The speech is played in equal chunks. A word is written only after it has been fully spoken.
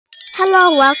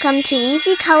Hello, welcome to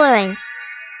Easy Coloring.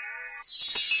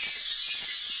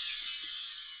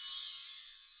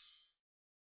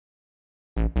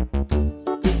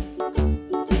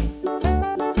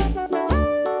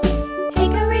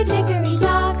 Hickory dickory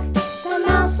dock, the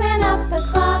mouse ran up the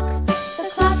clock. The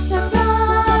clock struck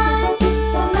one,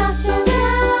 the mouse ran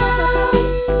down.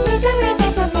 Hickory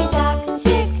dickory dock,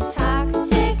 tick tock,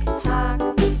 tick tock.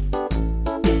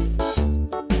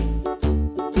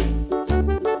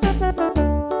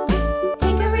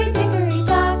 Hickory dickory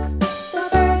dock, the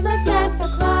bird looked at the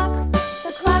clock.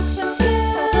 The clock struck two,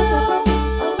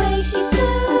 away she flew.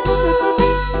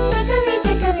 Hickory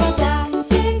dickory dock,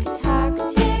 tick tock,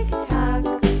 tick tock.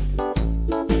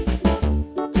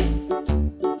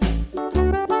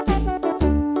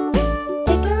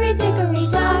 Hickory dickory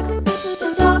dock, the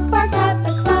dog barked at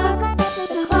the clock.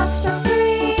 The clock struck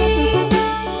three,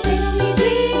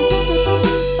 fiddly-dee.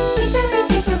 Hickory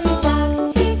dickory dock,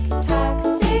 tick tock,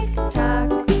 tick tock.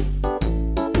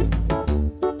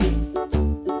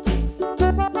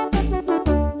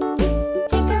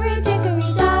 Hickory dickory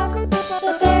dock,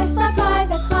 the bear slept by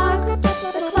the clock.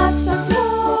 The clock struck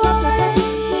four,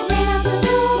 he ran out the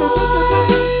door.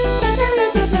 Hickory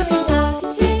dickory dock,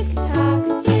 tick tock,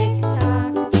 tick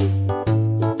tock.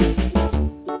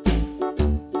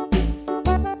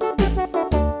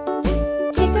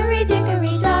 Hickory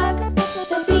dickory dock,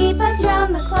 the bee buzzed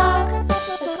round the clock.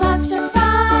 The clock struck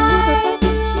five,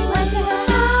 she went to her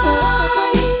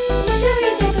hive.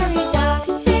 Hickory dickory dock,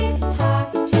 tick tock,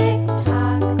 tick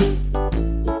tock.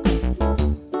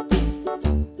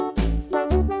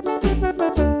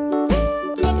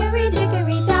 Hickory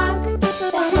dickory dock,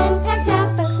 the hen pecked at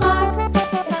the clock.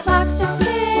 The clock struck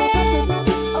six,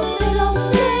 oh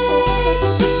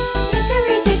fiddlesticks.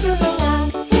 Hickory dickory dock,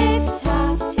 tick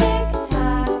tock, tick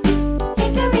tock.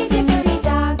 Hickory dickory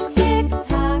dock, tick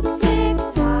tock, tick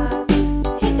tock.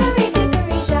 Hickory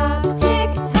dickory dock,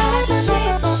 tick tock,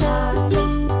 tick tock.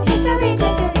 Hickory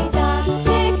dickory dock,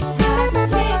 tick tock,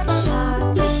 tick tock.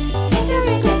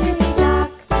 Hickory dickory dock.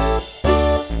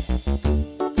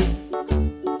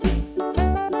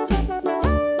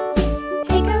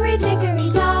 Hickory dickory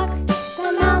dock, the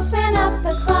mouse ran up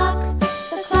the clock.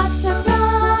 The clock struck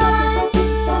one,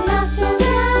 the mouse ran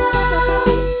down.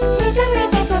 Hickory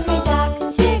dickory dock,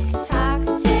 tick tock,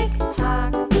 tick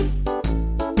tock.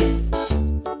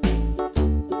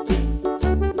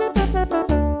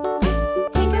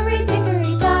 Hickory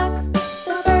dickory dock,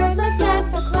 the bird looked at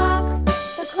the clock.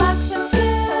 The clock struck two,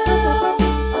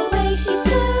 away she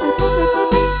flew.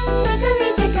 Hickory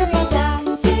dickory dock,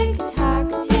 tick tock,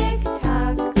 tick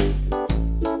tock.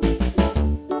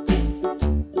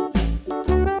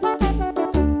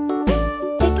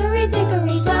 Hickory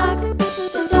dickory dock,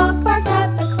 the dog barked at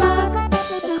the clock.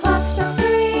 The clock struck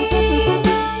three,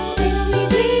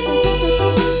 fiddly-dee.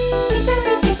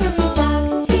 Hickory dickory dock,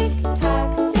 tick tock,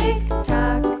 tick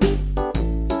tock.